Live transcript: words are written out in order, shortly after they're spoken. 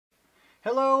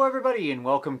Hello everybody and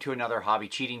welcome to another hobby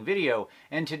cheating video,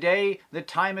 and today the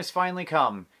time has finally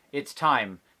come. It's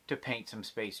time to paint some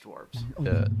space dwarves.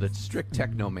 The strict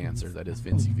technomancer that is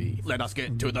Vincey V. Let us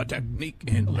get to the technique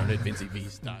and learn it Vincey V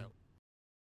style.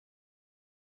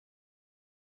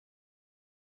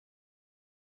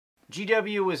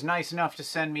 GW was nice enough to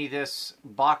send me this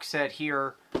box set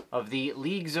here of the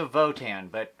Leagues of Votann,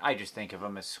 but I just think of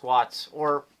them as squats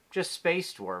or just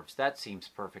space dwarves. That seems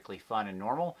perfectly fun and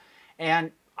normal.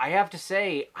 And I have to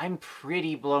say, I'm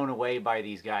pretty blown away by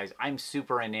these guys. I'm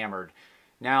super enamored.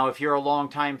 Now, if you're a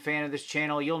longtime fan of this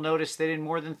channel, you'll notice that in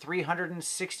more than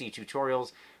 360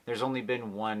 tutorials, there's only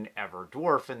been one ever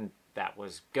dwarf, and that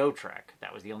was Gotrek.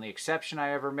 That was the only exception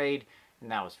I ever made,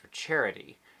 and that was for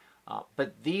charity.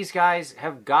 But these guys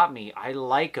have got me. I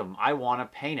like them. I want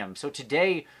to paint them. So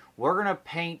today, we're going to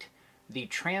paint the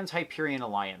Trans-Hyperian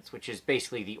Alliance, which is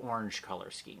basically the orange color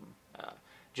scheme.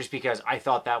 Just because I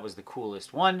thought that was the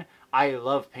coolest one. I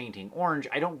love painting orange.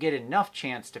 I don't get enough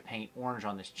chance to paint orange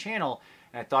on this channel,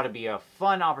 and I thought it'd be a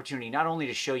fun opportunity not only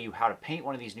to show you how to paint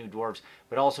one of these new dwarves,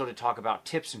 but also to talk about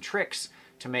tips and tricks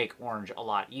to make orange a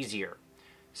lot easier.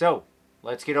 So,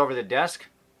 let's get over the desk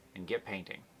and get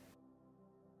painting.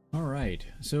 Alright,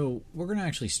 so we're going to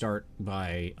actually start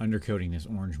by undercoating this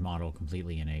orange model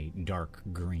completely in a dark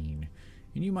green.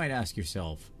 And you might ask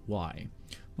yourself, why?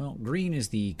 Well, green is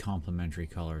the complementary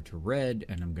color to red,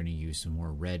 and I'm going to use some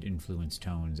more red influence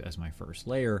tones as my first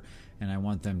layer, and I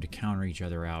want them to counter each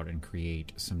other out and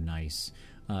create some nice,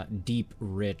 deep,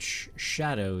 rich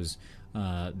shadows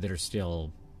that are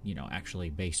still, actually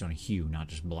based on a hue, not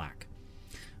just black.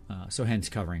 So hence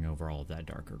covering over all of that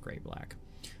darker gray-black.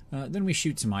 Then we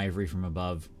shoot some ivory from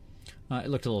above. It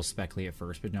looked a little speckly at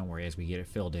first, but don't worry, as we get it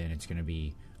filled in, it's going to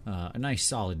be a nice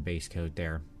solid base coat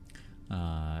there.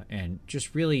 And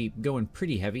just really going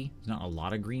pretty heavy. There's not a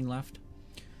lot of green left.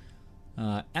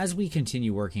 As we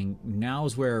continue working, now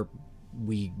is where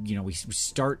we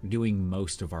start doing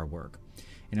most of our work.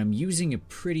 And I'm using a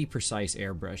pretty precise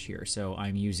airbrush here. So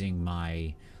I'm using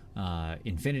my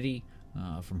Infinity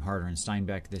from Harder and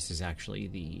Steinbeck. This is actually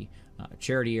the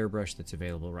charity airbrush that's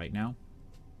available right now.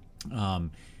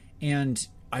 And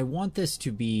I want this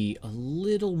to be a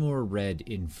little more red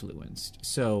influenced.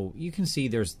 So you can see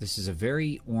this is a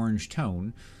very orange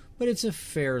tone, but it's a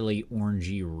fairly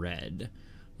orangey red.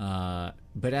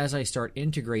 But as I start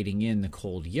integrating in the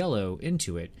cold yellow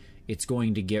into it, it's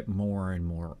going to get more and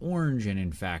more orange, and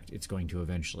in fact, it's going to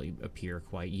eventually appear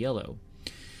quite yellow.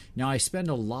 Now, I spend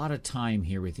a lot of time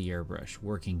here with the airbrush,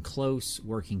 working close,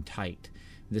 working tight.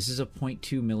 This is a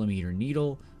 0.2 millimeter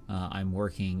needle. I'm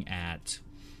working at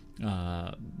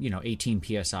 18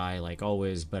 psi like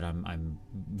always, but I'm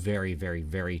very, very,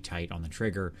 very tight on the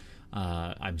trigger.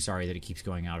 I'm sorry that it keeps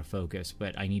going out of focus,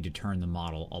 but I need to turn the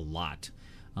model a lot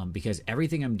because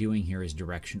everything I'm doing here is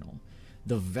directional.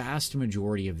 The vast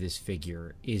majority of this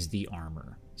figure is the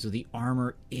armor. So the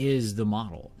armor is the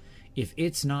model. If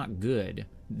it's not good,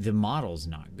 the model's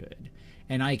not good.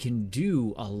 And I can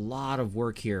do a lot of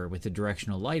work here with the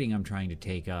directional lighting I'm trying to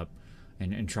take up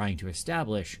and trying to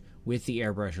establish with the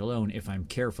airbrush alone if I'm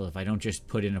careful, if I don't just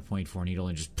put in a 0.4 needle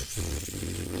and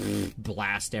just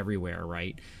blast everywhere,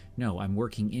 right? No, I'm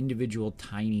working individual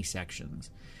tiny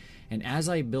sections. And as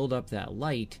I build up that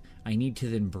light, I need to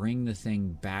then bring the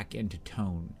thing back into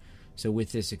tone. So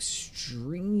with this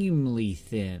extremely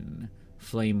thin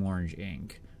flame orange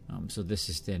ink, so this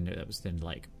is thin, that was thin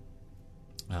like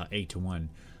 8:1,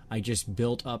 I just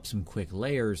built up some quick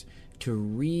layers to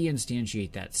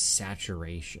re-instantiate that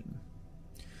saturation.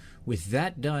 With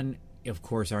that done, of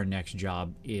course, our next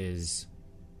job is,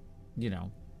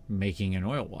 making an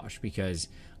oil wash, because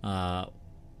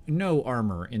no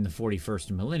armor in the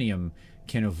 41st millennium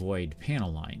can avoid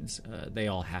panel lines. They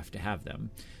all have to have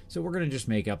them. So we're going to just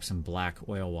make up some black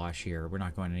oil wash here. We're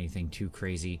not going anything too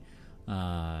crazy.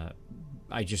 I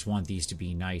just want these to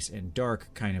be nice and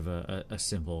dark, kind of a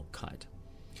simple cut.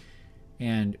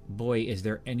 And boy, is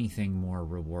there anything more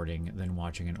rewarding than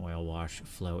watching an oil wash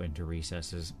flow into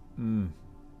recesses.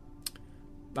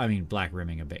 I mean, black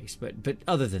rimming a base, but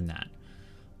other than that.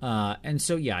 And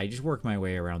so, yeah, I just work my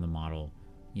way around the model,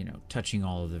 touching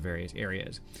all of the various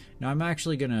areas. Now, I'm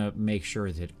actually going to make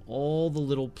sure that all the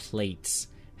little plates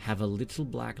have a little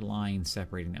black line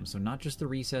separating them. So not just the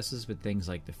recesses, but things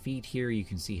like the feet here. You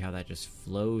can see how that just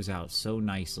flows out so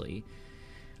nicely.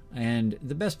 And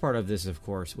the best part of this, of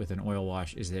course, with an oil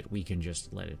wash is that we can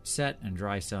just let it set and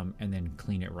dry some and then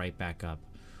clean it right back up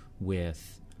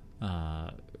with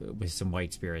some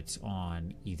white spirits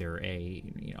on either a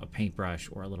paintbrush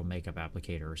or a little makeup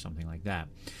applicator or something like that.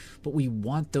 But we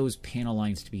want those panel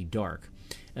lines to be dark.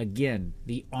 Again,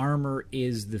 the armor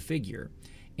is the figure.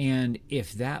 And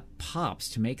if that pops,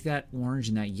 to make that orange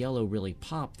and that yellow really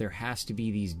pop, there has to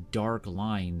be these dark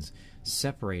lines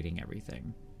separating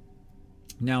everything.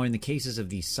 Now, in the cases of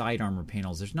these side armor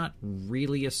panels, there's not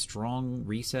really a strong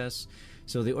recess,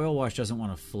 so the oil wash doesn't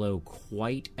want to flow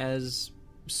quite as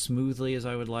smoothly as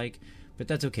I would like, but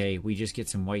that's okay. We just get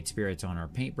some white spirits on our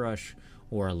paintbrush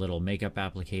or a little makeup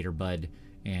applicator bud,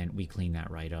 and we clean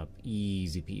that right up.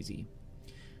 Easy peasy.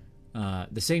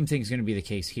 The same thing's going to be the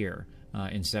case here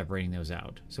in separating those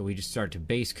out. So we just start to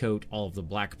base coat all of the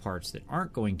black parts that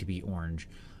aren't going to be orange,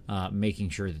 making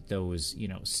sure that those,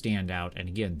 stand out. And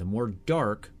again, the more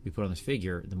dark we put on this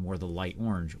figure, the more the light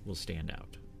orange will stand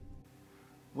out.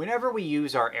 Whenever we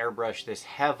use our airbrush this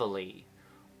heavily,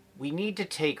 we need to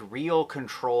take real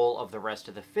control of the rest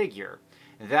of the figure.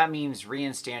 That means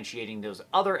reinstantiating those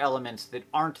other elements that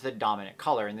aren't the dominant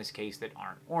color, in this case that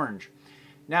aren't orange.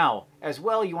 Now, as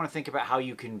well, you want to think about how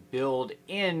you can build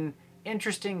in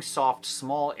interesting, soft,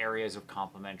 small areas of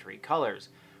complementary colors.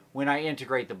 When I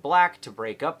integrate the black to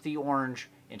break up the orange,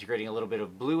 integrating a little bit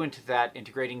of blue into that,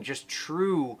 integrating just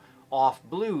true off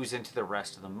blues into the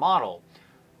rest of the model.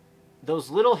 Those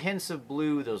little hints of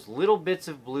blue, those little bits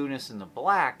of blueness in the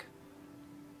black,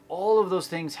 all of those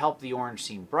things help the orange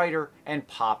seem brighter and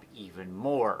pop even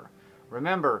more.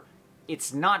 Remember,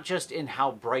 it's not just in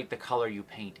how bright the color you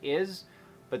paint is,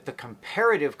 but the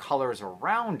comparative colors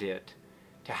around it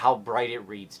to how bright it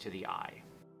reads to the eye.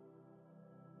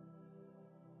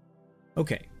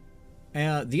 Okay.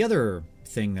 The other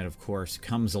thing that, of course,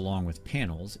 comes along with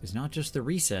panels is not just the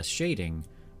recess shading,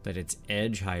 but it's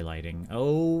edge highlighting.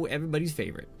 Oh, everybody's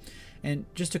favorite. And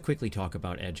just to quickly talk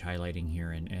about edge highlighting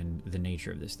here and the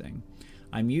nature of this thing.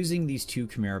 I'm using these two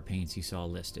Chimera paints you saw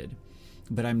listed,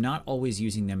 but I'm not always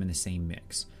using them in the same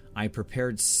mix. I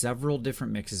prepared several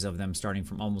different mixes of them, starting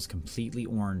from almost completely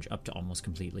orange up to almost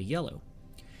completely yellow.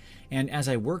 And as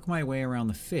I work my way around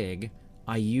the fig,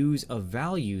 I use a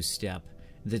value step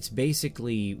that's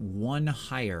basically one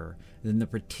higher than the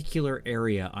particular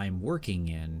area I'm working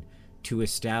in to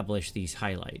establish these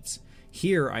highlights.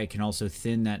 Here I can also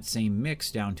thin that same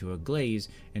mix down to a glaze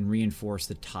and reinforce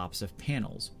the tops of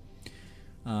panels.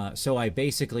 So I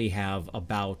basically have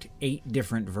about 8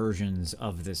 different versions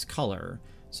of this color.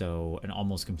 So an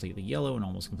almost completely yellow, an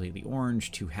almost completely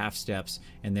orange, 2 half steps,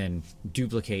 and then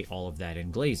duplicate all of that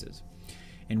in glazes.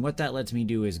 And what that lets me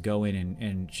do is go in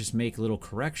and just make little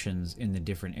corrections in the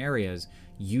different areas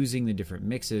using the different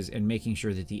mixes and making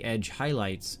sure that the edge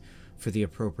highlights for the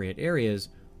appropriate areas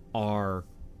are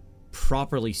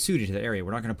properly suited to the area.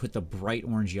 We're not going to put the bright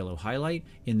orange yellow highlight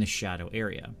in the shadow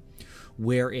area.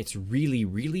 Where it's really,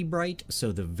 really bright,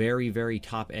 so the very, very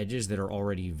top edges that are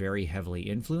already very heavily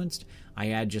influenced, I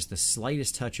add just the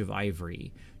slightest touch of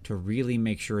ivory to really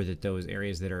make sure that those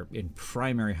areas that are in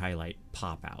primary highlight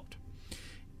pop out.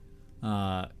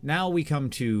 Now we come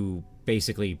to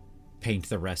basically paint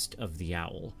the rest of the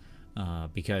owl.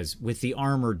 Because with the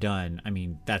armor done, I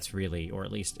mean, that's really, or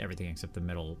at least everything except the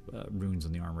middle runes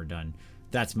on the armor done,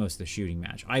 that's most of the shooting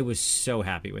match. I was so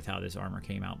happy with how this armor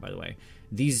came out, by the way.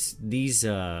 These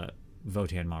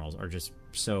Votann models are just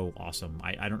so awesome.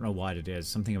 I don't know what it is.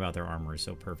 Something about their armor is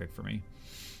so perfect for me.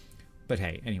 But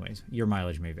hey, anyways, your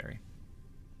mileage may vary.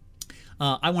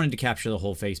 I wanted to capture the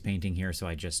whole face painting here, so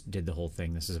I just did the whole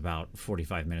thing. This is about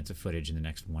 45 minutes of footage in the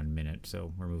next 1 minute,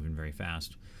 so we're moving very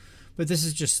fast. But this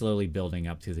is just slowly building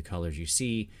up through the colors you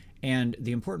see. And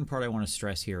the important part I want to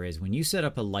stress here is when you set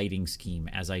up a lighting scheme,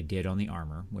 as I did on the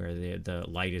armor, where the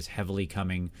light is heavily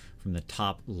coming from the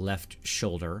top left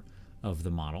shoulder of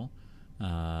the model,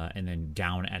 and then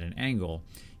down at an angle,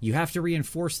 you have to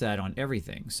reinforce that on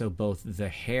everything. So both the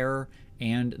hair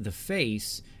and the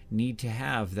face need to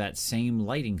have that same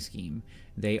lighting scheme.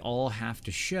 They all have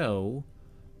to show,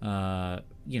 the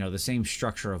same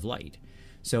structure of light.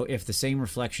 So if the same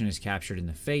reflection is captured in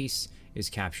the face, is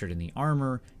captured in the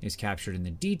armor, is captured in the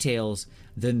details,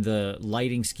 then the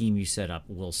lighting scheme you set up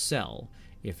will sell.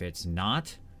 If it's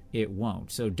not, it won't.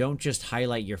 So don't just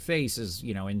highlight your face as,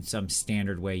 in some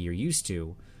standard way you're used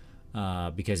to,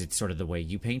 because it's sort of the way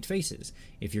you paint faces.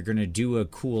 If you're going to do a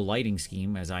cool lighting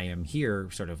scheme, as I am here,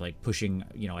 sort of like pushing,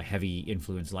 a heavy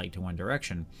influence light to one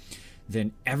direction,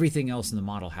 then everything else in the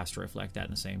model has to reflect that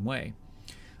in the same way.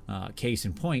 Case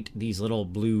in point, these little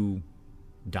blue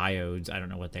diodes, I don't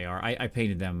know what they are. I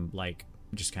painted them like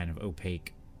just kind of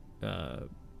opaque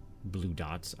blue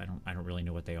dots. I don't really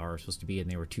know what they are supposed to be, and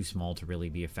they were too small to really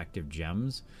be effective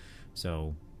gems.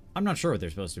 So I'm not sure what they're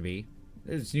supposed to be.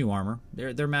 It's new armor.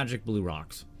 They're magic blue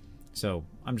rocks. So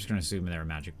I'm just going to assume they're a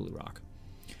magic blue rock.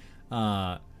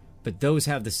 But those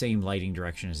have the same lighting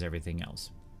direction as everything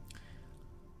else.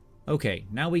 Okay,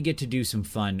 now we get to do some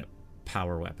fun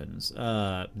power weapons.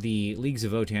 The Leagues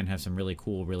of Votann have some really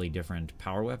cool, really different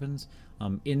power weapons.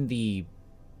 In the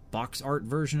box art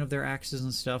version of their axes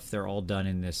and stuff, they're all done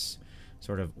in this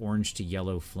sort of orange to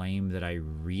yellow flame that I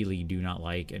really do not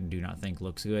like and do not think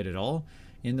looks good at all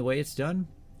in the way it's done.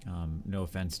 No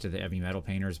offense to the heavy metal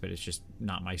painters, but it's just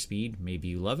not my speed. Maybe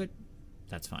you love it.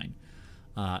 That's fine.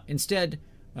 Instead,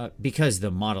 because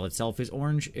the model itself is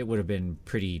orange, it would have been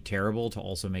pretty terrible to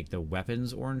also make the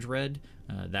weapons orange-red.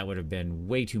 That would have been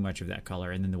way too much of that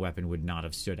color, and then the weapon would not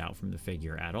have stood out from the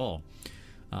figure at all.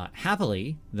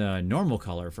 Happily, the normal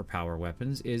color for power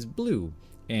weapons is blue,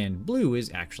 and blue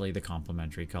is actually the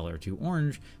complementary color to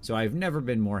orange, so I've never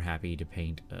been more happy to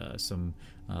paint some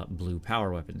blue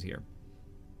power weapons here.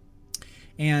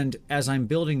 And as I'm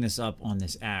building this up on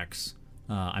this axe,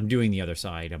 I'm doing the other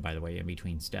side, by the way, in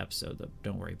between steps, so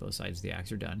don't worry, both sides of the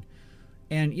axe are done.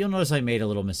 And you'll notice I made a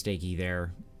little mistakey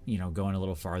there, going a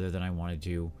little farther than I wanted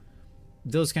to.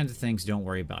 Those kinds of things, don't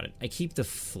worry about it. I keep the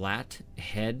flat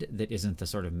head that isn't the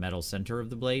sort of metal center of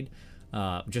the blade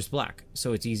just black,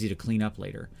 so it's easy to clean up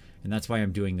later. And that's why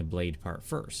I'm doing the blade part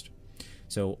first.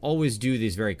 So always do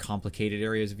these very complicated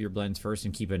areas of your blends first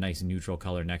and keep a nice neutral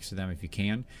color next to them if you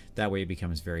can. That way it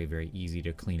becomes very, very easy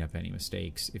to clean up any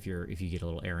mistakes if you get a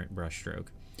little errant brush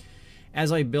stroke.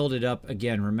 As I build it up,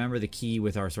 again, remember the key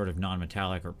with our sort of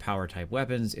non-metallic or power type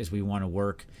weapons is we want to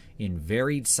work in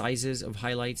varied sizes of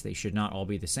highlights. They should not all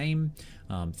be the same.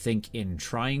 Think in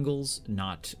triangles,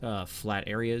 not flat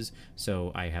areas.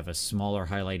 So I have a smaller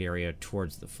highlight area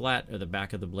towards the flat or the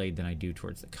back of the blade than I do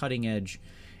towards the cutting edge.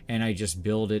 And I just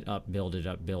build it up, build it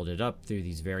up, build it up through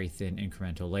these very thin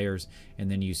incremental layers, and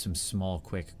then use some small,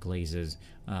 quick glazes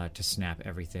to snap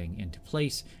everything into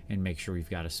place and make sure we've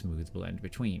got a smooth blend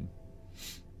between.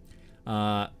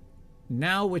 Now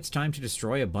it's time to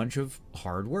destroy a bunch of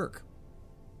hard work.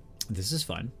 This is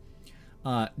fun.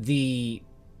 The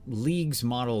League's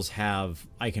models have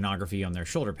iconography on their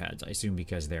shoulder pads, I assume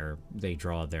because they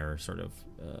draw their sort of...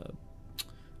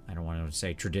 I don't want to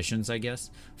say traditions, I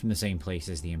guess, from the same place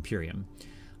as the Imperium.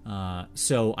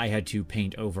 So I had to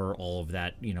paint over all of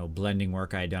that, blending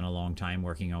work I had done a long time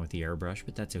working on with the airbrush,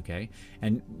 but that's okay.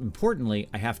 And importantly,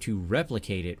 I have to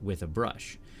replicate it with a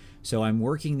brush. So I'm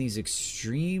working these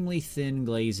extremely thin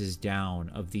glazes down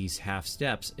of these half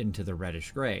steps into the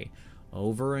reddish gray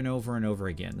over and over and over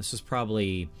again. This was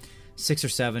probably 6 or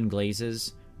 7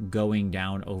 glazes going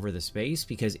down over the space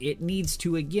because it needs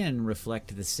to again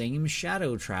reflect the same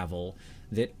shadow travel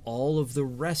that all of the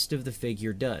rest of the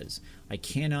figure does. I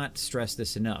cannot stress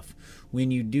this enough.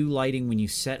 When you do lighting, when you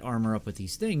set armor up with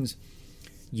these things,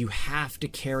 you have to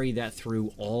carry that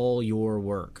through all your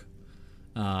work.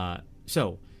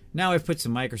 So now I've put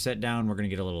some microset down. We're going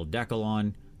to get a little decal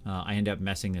on. I end up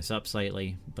messing this up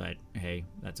slightly, but hey,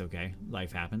 that's okay.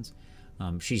 Life happens.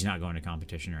 She's not going to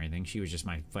competition or anything. She was just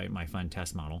my fun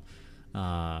test model.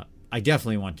 I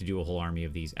definitely want to do a whole army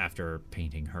of these after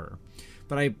painting her.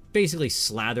 But I basically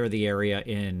slather the area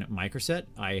in microset.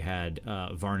 I had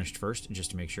varnished first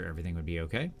just to make sure everything would be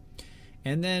okay.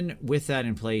 And then with that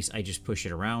in place, I just push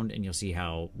it around, and you'll see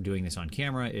how doing this on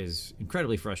camera is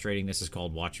incredibly frustrating. This is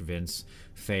called Watch Vince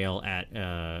fail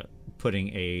at putting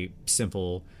a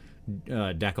simple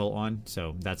decal on,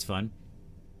 so that's fun.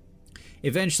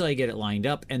 Eventually I get it lined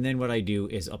up, and then what I do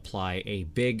is apply a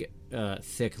big,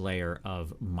 thick layer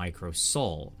of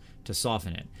microsol to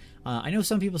soften it. I know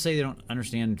some people say they don't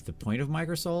understand the point of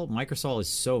microsol. Microsol is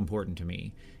so important to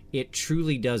me. It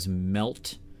truly does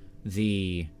melt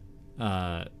the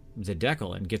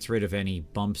decal and gets rid of any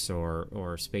bumps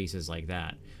or spaces like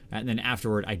that. And then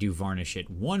afterward, I do varnish it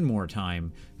one more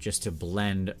time just to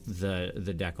blend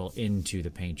the decal into the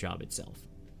paint job itself.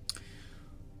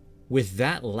 With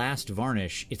that last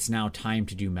varnish, it's now time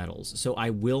to do metals. So I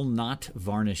will not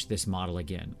varnish this model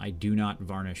again. I do not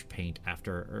varnish paint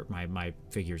after my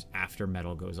figures after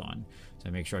metal goes on. So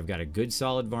I make sure I've got a good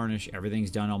solid varnish.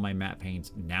 Everything's done on my matte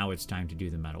paints. Now it's time to do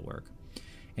the metal work.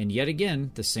 And yet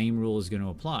again, the same rule is going to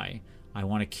apply. I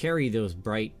want to carry those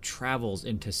bright travels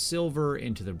into silver,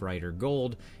 into the brighter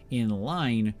gold, in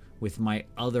line with my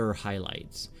other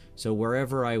highlights. So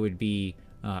wherever I would be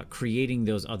creating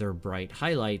those other bright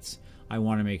highlights, I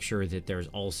want to make sure that there's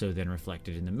also then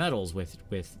reflected in the metals with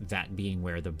that being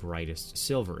where the brightest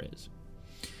silver is.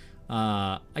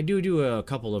 I do a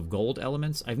couple of gold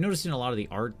elements. I've noticed in a lot of the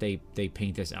art they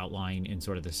paint this outline in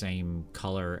sort of the same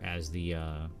color as the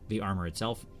armor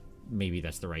itself. Maybe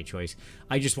that's the right choice.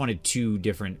 I just wanted 2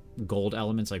 different gold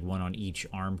elements, like one on each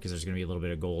arm, because there's going to be a little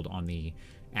bit of gold on the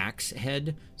axe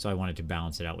head, so I wanted to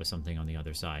balance it out with something on the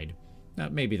other side.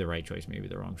 Maybe the right choice, maybe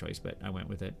the wrong choice, but I went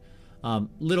with it.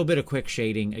 Little bit of quick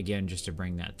shading, again, just to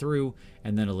bring that through,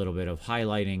 and then a little bit of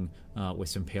highlighting with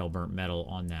some pale burnt metal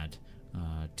on that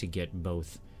to get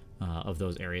both of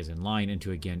those areas in line and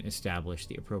to, again, establish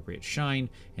the appropriate shine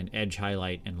and edge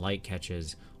highlight and light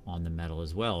catches on the metal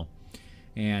as well.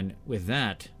 And with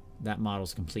that, that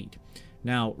model's complete.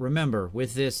 Now, remember,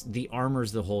 with this, the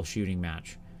armor's the whole shooting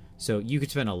match. So you could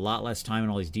spend a lot less time on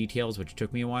all these details, which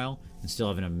took me a while, and still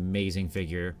have an amazing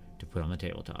figure to put on the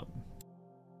tabletop.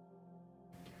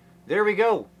 There we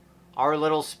go. Our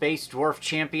little space dwarf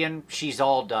champion, she's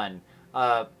all done.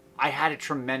 I had a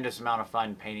tremendous amount of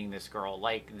fun painting this girl.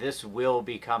 Like, this will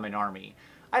become an army.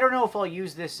 I don't know if I'll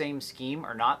use this same scheme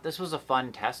or not. This was a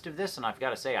fun test of this, and I've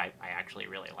got to say, I actually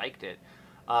really liked it.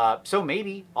 So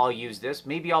maybe I'll use this.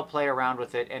 Maybe I'll play around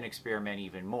with it and experiment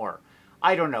even more.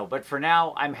 I don't know, but for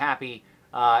now, I'm happy.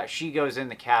 She goes in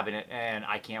the cabinet, and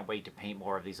I can't wait to paint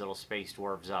more of these little space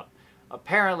dwarves up.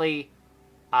 Apparently,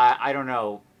 I don't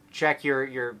know. Check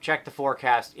check the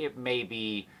forecast. It may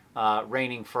be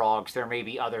raining frogs. There may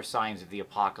be other signs of the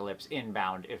apocalypse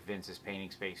inbound if Vince is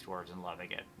painting space dwarves and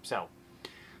loving it. So,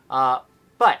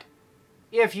 but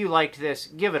if you liked this,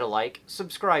 give it a like.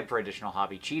 Subscribe for additional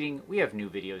hobby cheating. We have new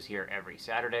videos here every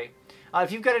Saturday.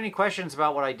 If you've got any questions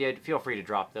about what I did, feel free to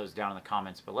drop those down in the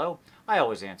comments below. I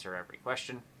always answer every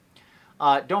question.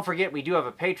 Don't forget, we do have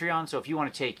a Patreon, so if you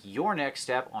want to take your next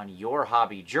step on your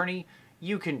hobby journey,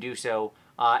 you can do so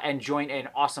and join an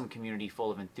awesome community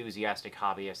full of enthusiastic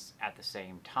hobbyists at the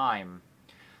same time.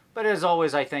 But as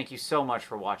always, I thank you so much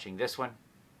for watching this one,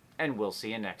 and we'll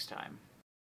see you next time.